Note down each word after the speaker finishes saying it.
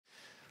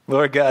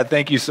Lord God,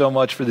 thank you so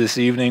much for this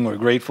evening. We're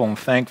grateful and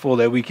thankful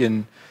that we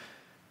can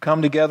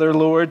come together,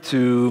 Lord,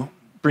 to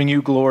bring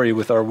you glory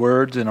with our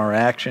words and our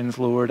actions,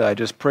 Lord. I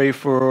just pray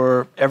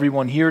for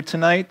everyone here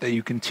tonight that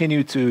you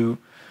continue to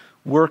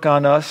work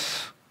on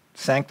us,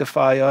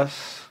 sanctify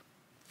us,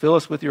 fill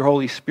us with your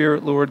Holy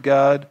Spirit, Lord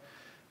God.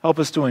 Help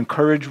us to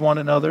encourage one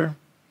another.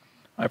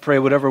 I pray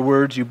whatever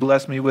words you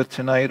bless me with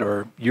tonight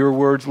are your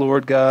words,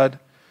 Lord God.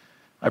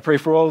 I pray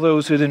for all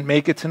those who didn't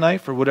make it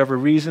tonight for whatever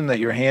reason, that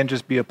your hand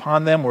just be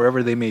upon them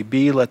wherever they may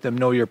be. Let them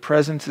know your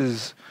presence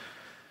is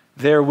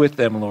there with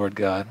them, Lord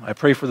God. I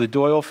pray for the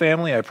Doyle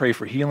family. I pray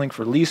for healing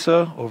for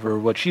Lisa over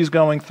what she's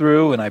going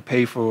through, and I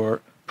pray for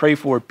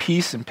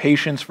peace and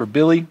patience for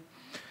Billy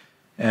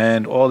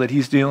and all that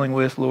he's dealing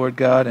with, Lord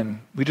God. And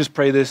we just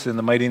pray this in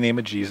the mighty name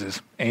of Jesus.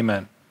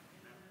 Amen.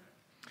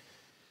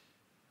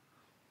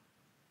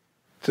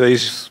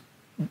 Today's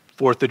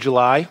 4th of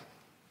July.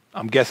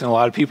 I'm guessing a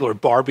lot of people are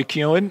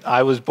barbecuing.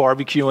 I was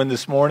barbecuing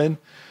this morning,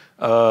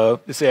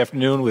 this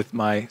afternoon with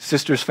my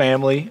sister's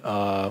family.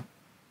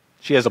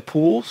 She has a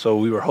pool, so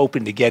we were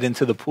hoping to get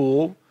into the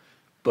pool,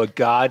 but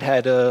God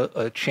had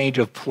a change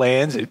of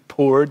plans. It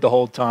poured the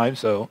whole time,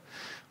 so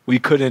we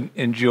couldn't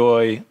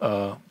enjoy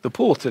the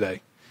pool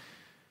today.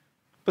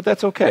 But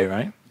that's okay,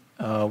 right?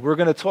 We're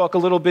going to talk a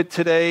little bit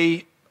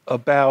today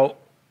about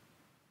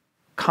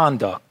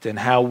conduct and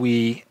how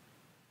we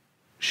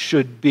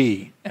should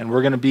be. And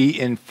we're going to be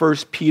in 1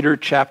 Peter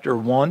chapter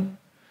 1,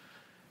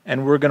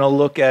 and we're going to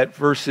look at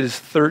verses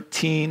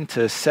 13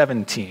 to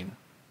 17.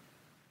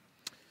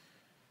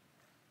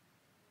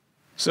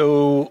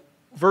 So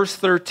verse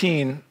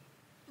 13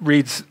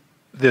 reads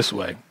this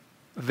way: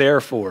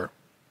 therefore.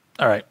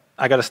 All right,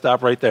 I got to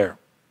stop right there.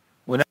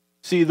 Whenever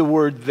you see the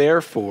word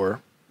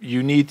therefore,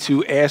 you need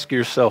to ask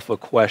yourself a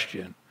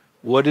question.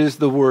 What is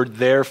the word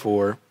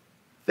therefore?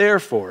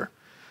 Therefore.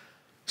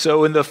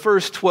 So in the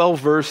first 12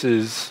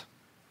 verses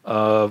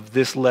of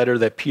this letter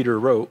that Peter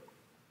wrote,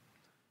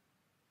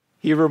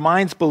 he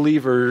reminds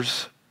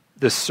believers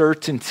the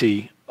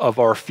certainty of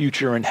our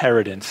future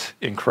inheritance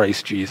in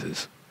Christ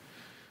Jesus,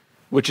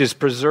 which is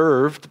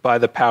preserved by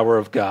the power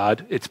of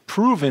God. It's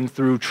proven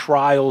through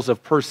trials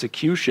of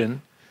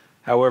persecution,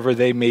 however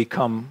they may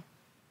come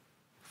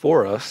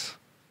for us,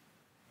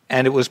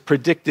 and it was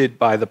predicted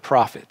by the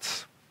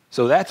prophets.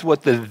 So that's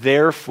what the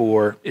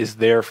therefore is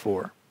there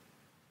for.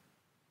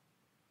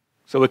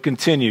 So it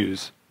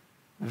continues,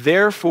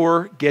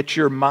 therefore get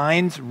your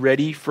minds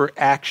ready for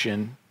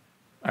action.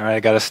 All right, I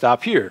got to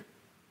stop here.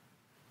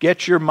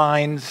 Get your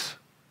minds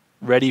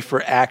ready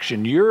for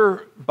action.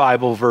 Your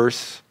Bible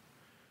verse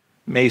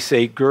may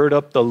say, gird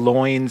up the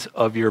loins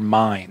of your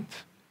mind.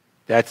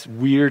 That's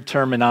weird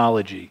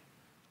terminology.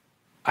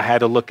 I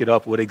had to look it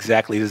up. What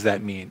exactly does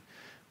that mean?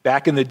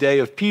 Back in the day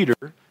of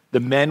Peter, the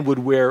men would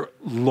wear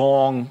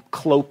long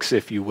cloaks,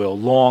 if you will,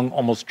 long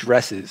almost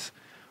dresses.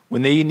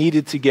 When they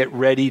needed to get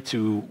ready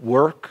to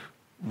work,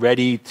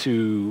 ready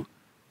to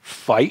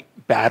fight,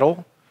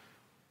 battle,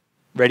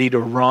 ready to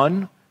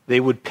run, they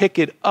would pick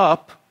it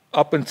up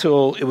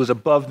until it was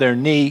above their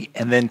knee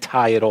and then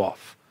tie it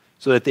off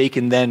so that they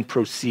can then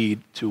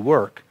proceed to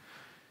work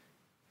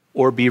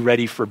or be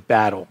ready for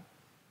battle.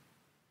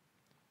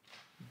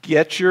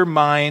 Get your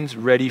minds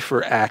ready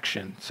for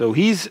action. So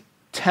he's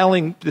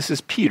telling, this is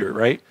Peter,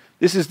 right?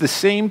 This is the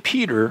same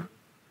Peter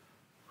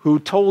who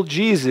told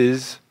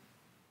Jesus,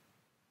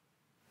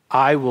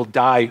 I will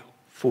die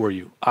for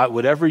you.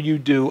 Whatever you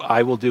do,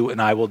 I will do,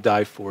 and I will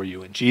die for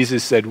you. And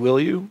Jesus said, will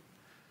you?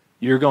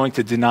 You're going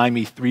to deny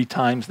me 3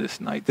 times this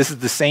night. This is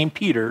the same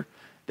Peter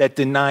that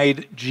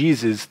denied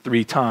Jesus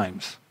 3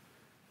 times.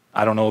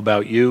 I don't know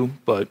about you,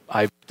 but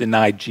I've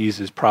denied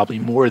Jesus probably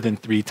more than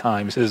 3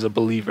 times as a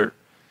believer.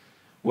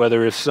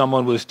 Whether if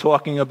someone was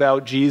talking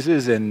about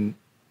Jesus and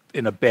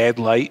in a bad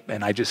light,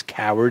 and I just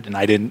cowered and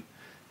I didn't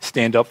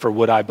stand up for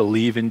what I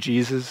believe in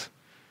Jesus,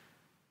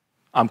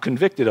 I'm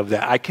convicted of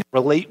that. I can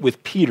relate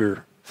with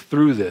Peter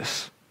through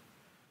this.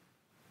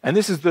 And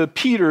this is the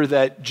Peter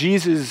that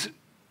Jesus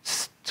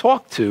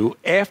talked to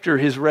after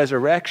his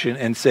resurrection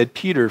and said,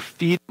 Peter,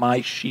 feed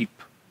my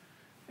sheep.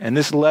 And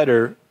this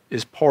letter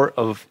is part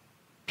of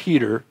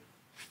Peter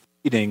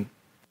feeding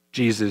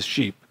Jesus'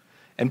 sheep.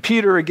 And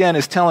Peter, again,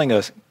 is telling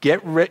us,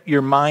 get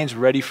your minds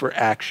ready for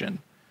action.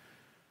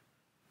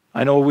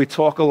 I know we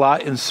talk a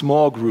lot in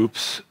small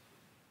groups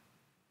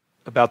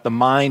about the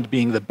mind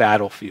being the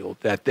battlefield,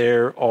 that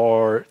there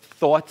are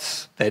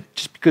thoughts that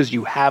just because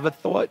you have a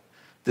thought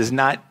does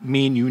not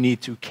mean you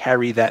need to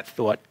carry that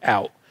thought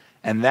out.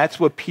 And that's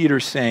what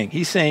Peter's saying.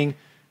 He's saying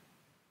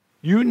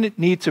you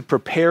need to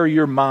prepare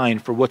your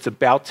mind for what's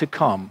about to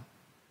come.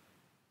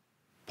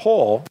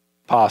 Paul,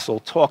 apostle,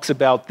 talks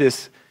about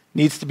this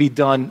needs to be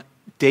done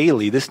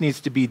daily. This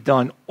needs to be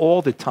done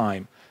all the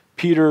time.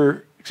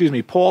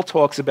 Paul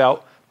talks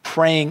about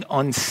praying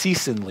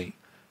unceasingly.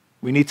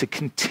 We need to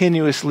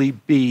continuously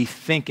be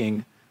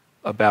thinking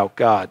about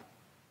God.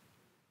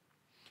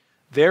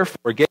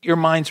 Therefore, get your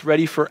minds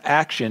ready for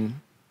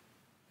action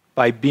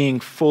by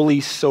being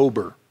fully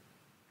sober.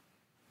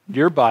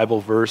 Your Bible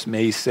verse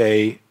may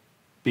say,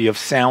 be of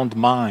sound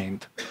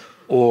mind,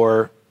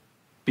 or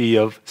be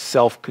of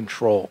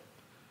self-control.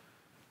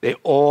 They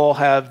all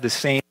have the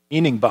same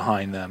meaning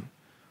behind them.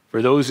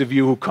 For those of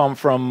you who come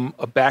from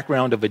a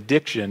background of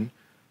addiction,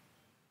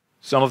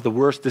 some of the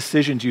worst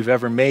decisions you've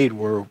ever made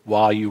were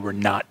while you were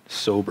not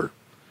sober.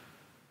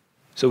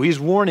 So he's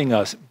warning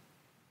us,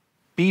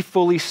 be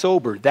fully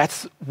sober.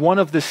 That's one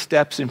of the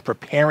steps in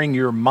preparing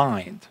your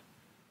mind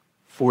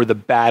for the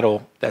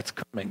battle that's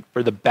coming,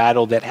 for the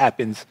battle that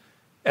happens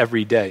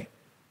every day.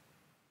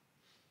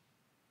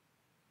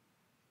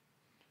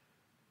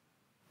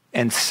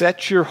 And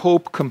set your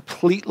hope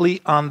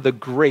completely on the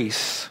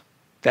grace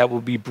that will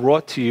be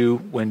brought to you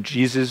when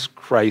Jesus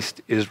Christ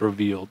is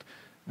revealed.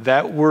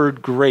 That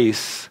word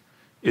grace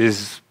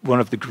is one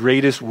of the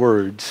greatest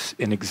words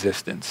in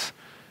existence.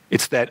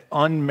 It's that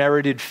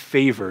unmerited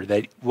favor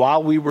that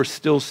while we were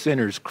still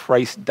sinners,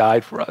 Christ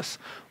died for us.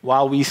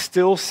 While we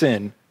still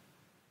sin,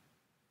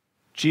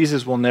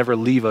 Jesus will never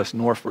leave us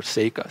nor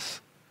forsake us.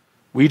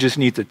 We just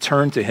need to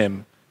turn to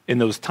him in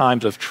those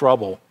times of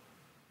trouble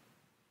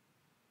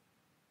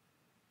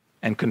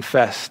and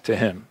confess to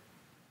him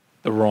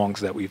the wrongs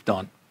that we've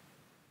done.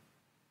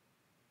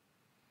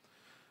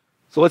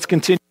 So let's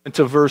continue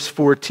into verse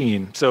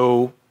 14.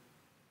 So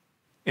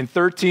in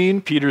 13,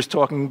 Peter's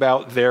talking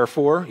about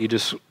therefore.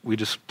 We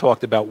just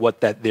talked about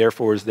what that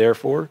therefore is there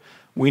for.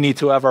 We need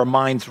to have our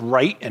minds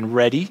right and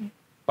ready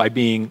by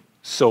being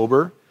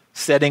sober,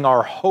 setting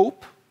our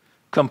hope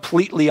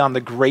completely on the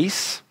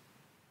grace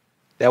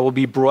that will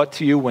be brought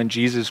to you when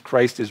Jesus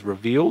Christ is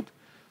revealed.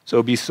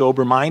 So be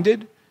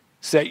sober-minded.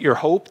 Set your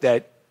hope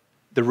that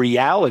the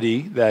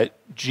reality that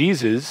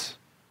Jesus,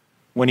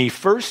 when he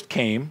first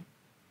came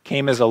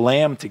as a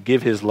lamb to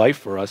give his life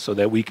for us so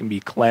that we can be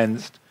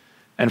cleansed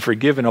and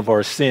forgiven of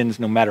our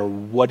sins no matter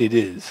what it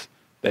is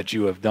that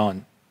you have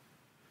done.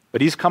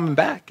 But he's coming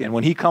back, and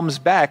when he comes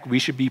back, we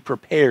should be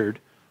prepared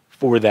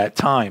for that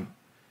time.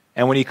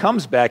 And when he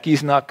comes back,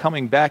 he's not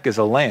coming back as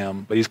a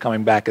lamb, but he's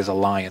coming back as a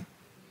lion.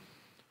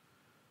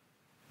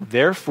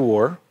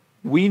 Therefore,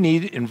 we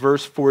need, in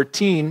verse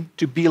 14,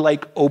 to be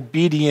like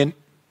obedient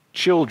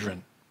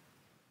children.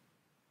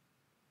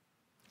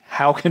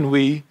 How can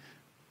we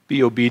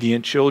be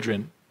obedient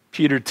children?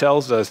 Peter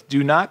tells us,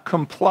 do not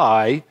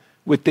comply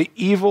with the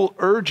evil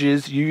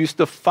urges you used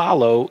to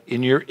follow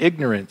in your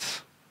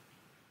ignorance.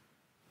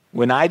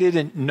 When I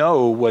didn't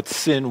know what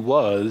sin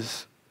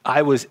was,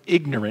 I was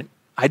ignorant.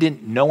 I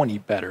didn't know any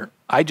better.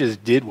 I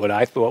just did what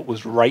I thought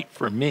was right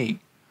for me,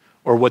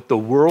 or what the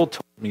world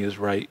told me is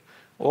right.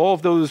 All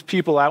of those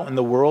people out in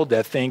the world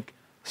that think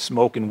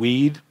smoking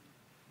weed,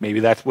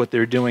 maybe that's what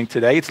they're doing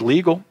today. It's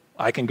legal.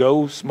 I can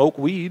go smoke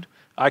weed.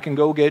 I can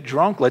go get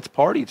drunk. Let's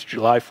party. It's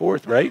July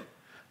 4th, right?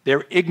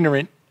 They're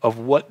ignorant of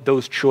what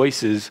those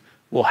choices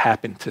will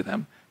happen to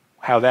them,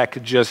 how that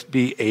could just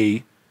be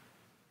a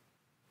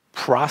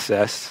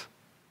process,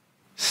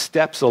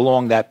 steps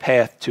along that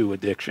path to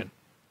addiction.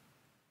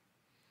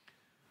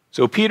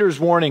 So Peter's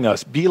warning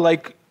us, be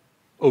like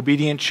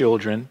obedient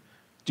children.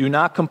 Do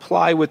not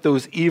comply with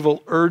those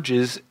evil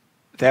urges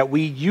that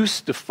we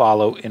used to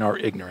follow in our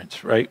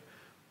ignorance, right?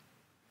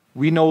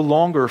 We no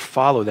longer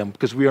follow them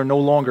because we are no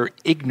longer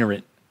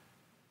ignorant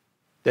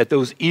that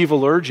those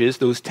evil urges,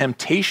 those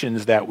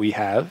temptations that we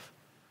have,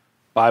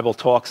 Bible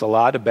talks a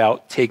lot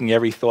about taking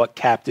every thought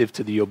captive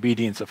to the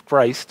obedience of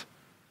Christ.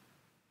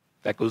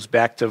 That goes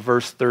back to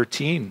verse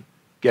 13.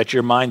 Get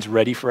your minds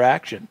ready for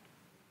action.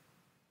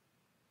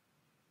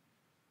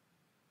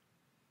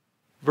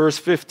 Verse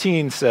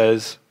 15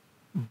 says,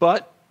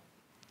 but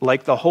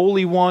like the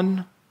Holy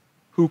One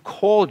who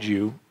called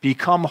you,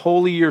 become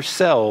holy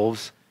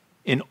yourselves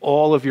in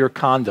all of your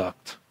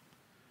conduct.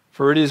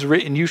 For it is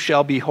written, you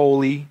shall be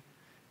holy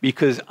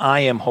because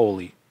I am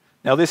holy.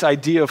 Now, this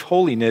idea of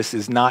holiness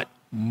is not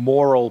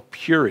moral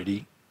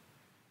purity,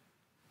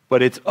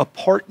 but it's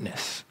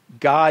apartness.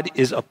 God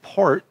is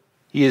apart.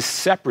 He is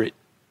separate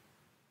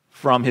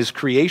from his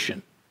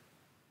creation.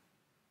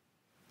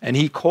 And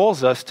he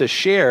calls us to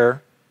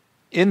share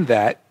in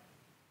that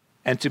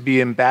and to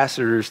be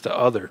ambassadors to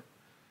others.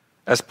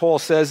 As Paul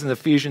says in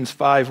Ephesians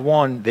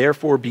 5:1,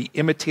 therefore be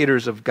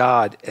imitators of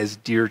God as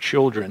dear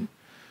children.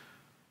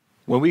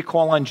 When we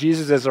call on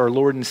Jesus as our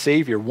Lord and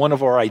Savior, one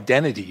of our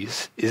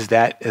identities is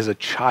that as a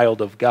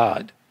child of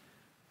God.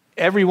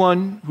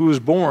 Everyone who is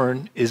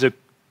born is a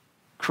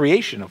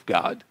creation of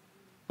God,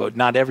 but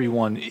not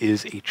everyone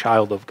is a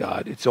child of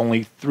God. It's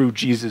only through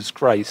Jesus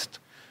Christ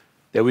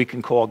that we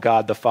can call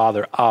God the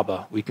Father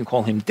Abba. We can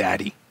call him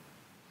Daddy.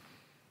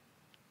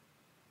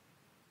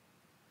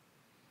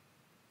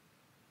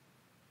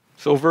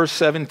 So verse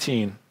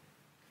 17,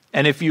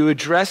 and if you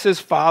address as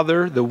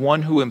Father the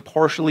one who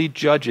impartially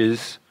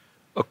judges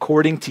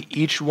according to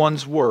each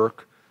one's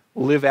work,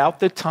 live out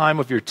the time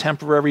of your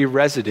temporary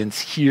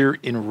residence here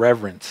in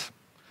reverence.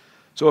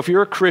 So if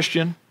you're a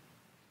Christian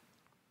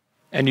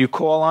and you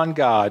call on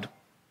God,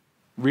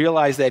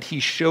 realize that he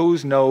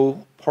shows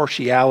no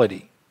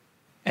partiality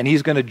and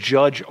he's going to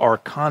judge our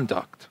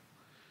conduct.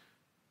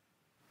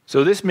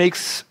 So this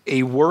makes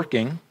a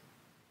working,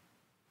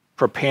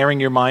 preparing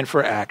your mind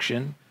for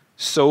action,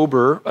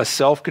 sober, a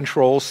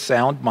self-control,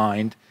 sound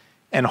mind,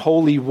 and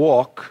holy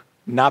walk,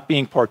 not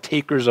being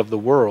partakers of the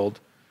world,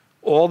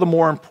 all the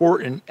more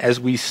important as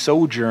we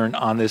sojourn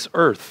on this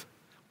earth.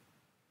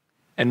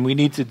 And we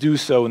need to do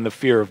so in the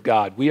fear of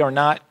God. We are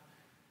not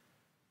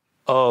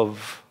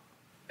of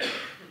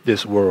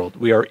this world.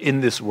 We are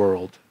in this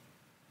world,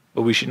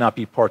 but we should not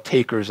be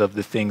partakers of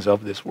the things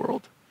of this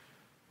world.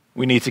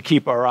 We need to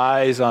keep our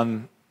eyes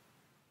on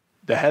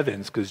the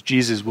heavens because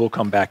Jesus will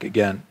come back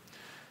again.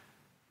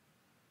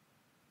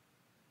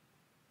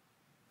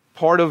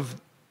 Part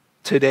of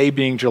today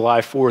being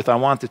July 4th, I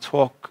want to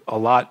talk a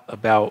lot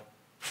about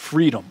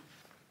freedom.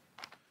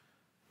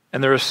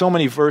 And there are so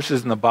many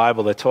verses in the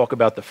Bible that talk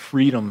about the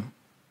freedom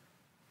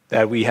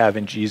that we have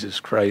in Jesus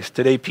Christ.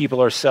 Today,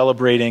 people are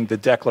celebrating the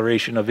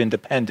Declaration of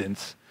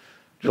Independence,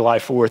 July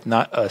 4th,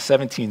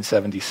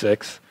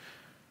 1776,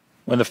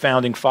 when the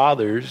Founding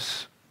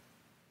Fathers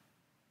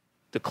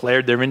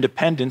declared their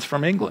independence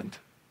from England.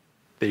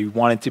 They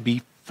wanted to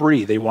be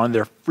free. They wanted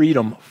their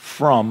freedom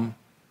from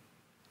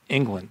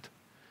England.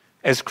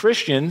 As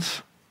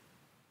Christians,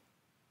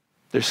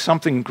 there's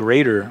something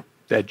greater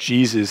that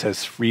Jesus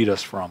has freed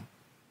us from.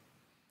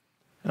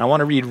 And I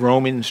want to read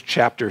Romans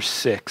chapter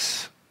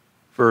 6,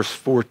 verse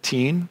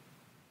 14.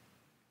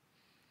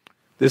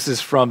 This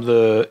is from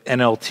the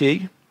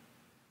NLT.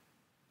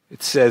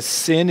 It says,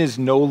 "Sin is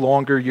no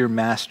longer your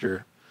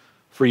master,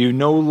 for you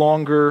no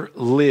longer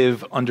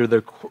live under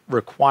the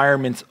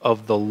requirements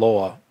of the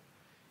law.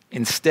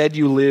 Instead,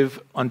 you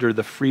live under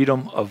the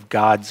freedom of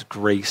God's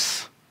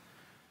grace."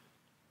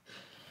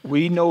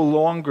 We no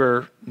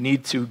longer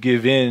need to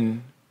give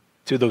in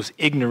to those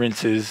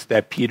ignorances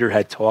that Peter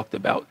had talked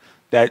about,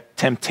 that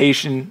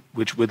temptation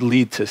which would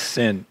lead to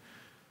sin.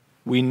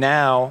 We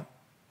now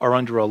are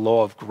under a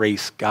law of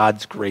grace,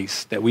 God's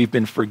grace, that we've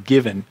been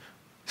forgiven.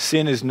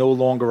 Sin is no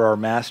longer our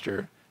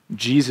master.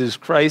 Jesus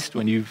Christ,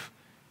 when you've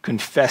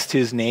confessed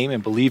his name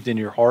and believed in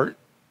your heart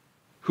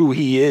who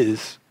he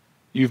is,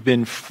 you've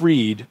been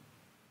freed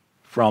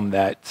from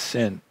that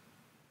sin.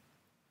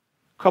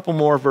 A couple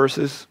more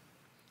verses.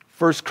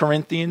 1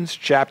 Corinthians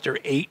chapter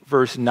 8,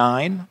 verse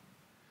 9.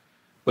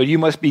 "But you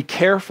must be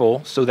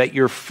careful so that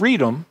your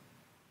freedom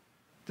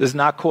does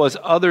not cause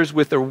others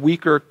with a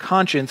weaker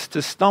conscience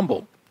to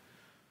stumble."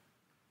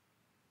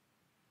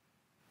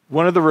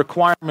 One of the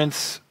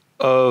requirements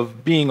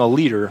of being a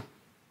leader,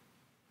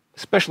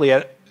 especially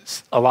at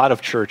a lot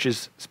of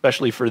churches,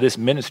 especially for this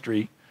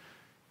ministry,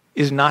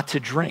 is not to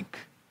drink,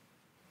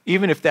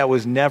 even if that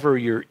was never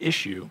your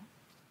issue.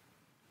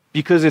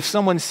 Because if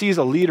someone sees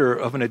a leader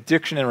of an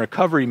addiction and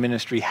recovery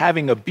ministry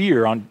having a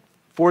beer on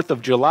 4th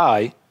of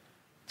July,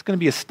 it's going to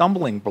be a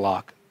stumbling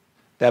block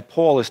that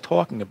Paul is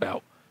talking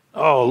about.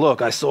 Oh, look,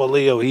 I saw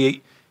Leo.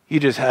 He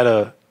just had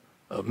a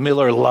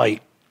Miller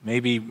Lite.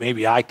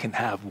 Maybe I can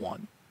have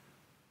one.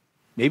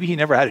 Maybe he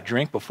never had a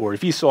drink before.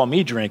 If he saw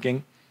me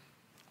drinking,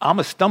 I'm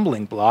a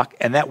stumbling block,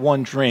 and that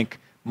one drink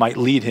might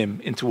lead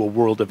him into a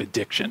world of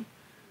addiction.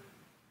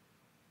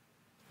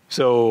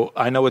 So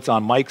I know it's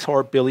on Mike's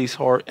heart, Billy's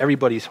heart,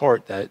 everybody's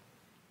heart that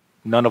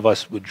none of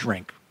us would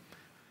drink.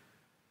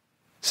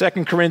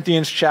 2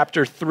 Corinthians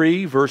chapter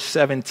 3, verse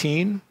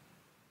 17.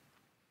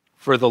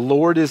 "For the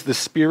Lord is the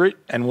Spirit,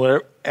 and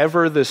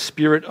wherever the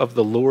Spirit of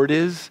the Lord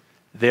is,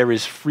 there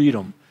is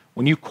freedom."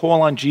 When you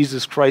call on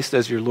Jesus Christ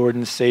as your Lord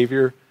and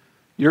Savior,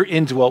 you're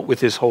indwelt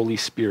with his Holy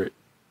Spirit.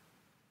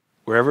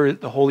 Wherever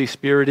the Holy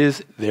Spirit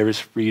is, there is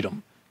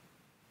freedom.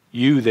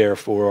 You,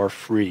 therefore, are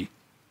free.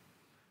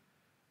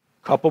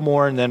 A couple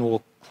more, and then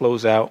we'll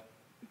close out.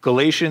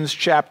 Galatians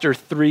chapter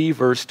 3,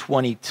 verse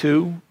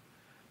 22.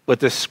 "But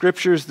the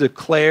scriptures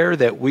declare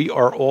that we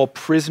are all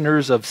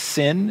prisoners of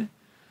sin,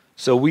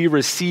 so we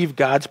receive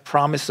God's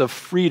promise of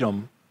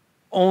freedom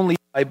only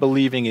by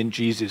believing in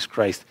Jesus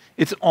Christ."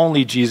 It's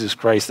only Jesus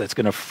Christ that's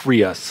going to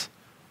free us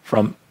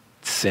from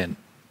sin.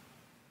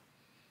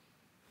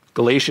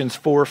 Galatians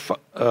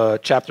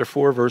chapter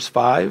 4, verse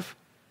 5.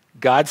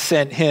 "God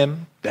sent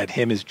him," that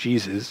him is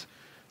Jesus,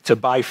 "to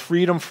buy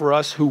freedom for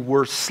us who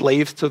were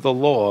slaves to the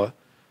law,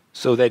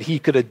 so that he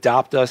could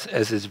adopt us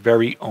as his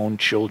very own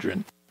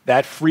children."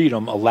 That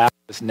freedom allows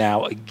us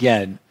now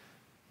again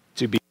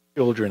to be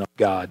children of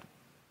God.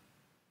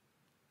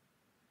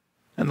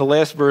 And the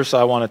last verse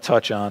I want to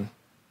touch on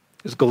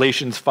is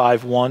Galatians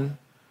 5:1.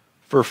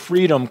 "For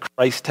freedom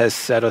Christ has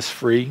set us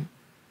free.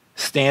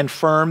 Stand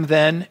firm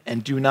then,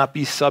 and do not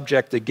be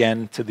subject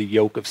again to the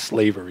yoke of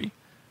slavery."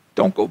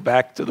 Don't go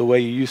back to the way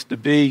you used to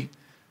be.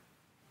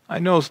 I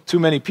know too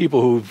many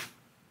people who've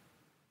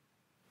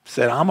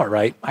said, "I'm all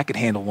right, I could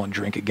handle one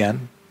drink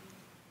again."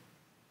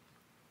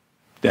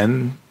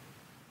 Then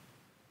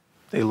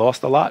they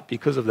lost a lot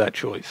because of that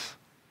choice.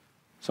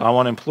 So I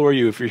want to implore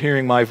you, if you're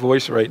hearing my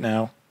voice right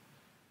now,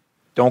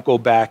 don't go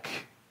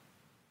back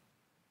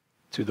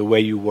to the way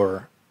you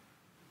were.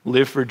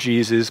 Live for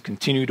Jesus,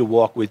 continue to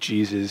walk with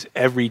Jesus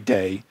every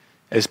day.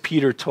 As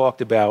Peter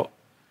talked about,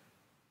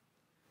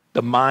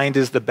 the mind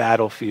is the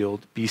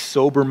battlefield. Be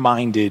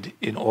sober-minded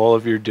in all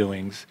of your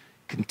doings.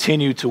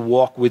 Continue to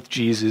walk with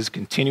Jesus.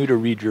 Continue to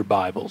read your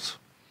Bibles.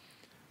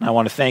 And I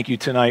want to thank you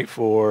tonight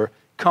for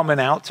coming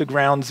out to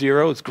Ground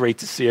Zero. It's great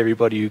to see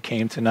everybody who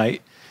came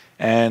tonight.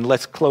 And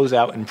let's close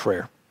out in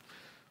prayer.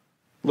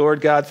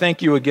 Lord God,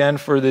 thank you again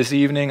for this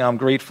evening. I'm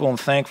grateful and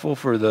thankful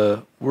for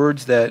the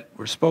words that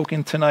were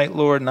spoken tonight,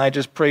 Lord. And I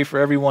just pray for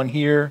everyone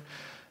here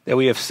that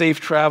we have safe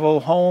travel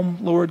home,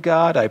 Lord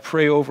God. I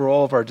pray over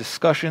all of our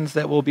discussions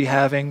that we'll be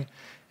having.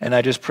 And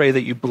I just pray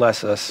that you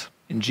bless us.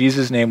 In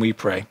Jesus' name we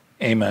pray.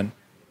 Amen.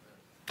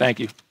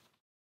 Thank you.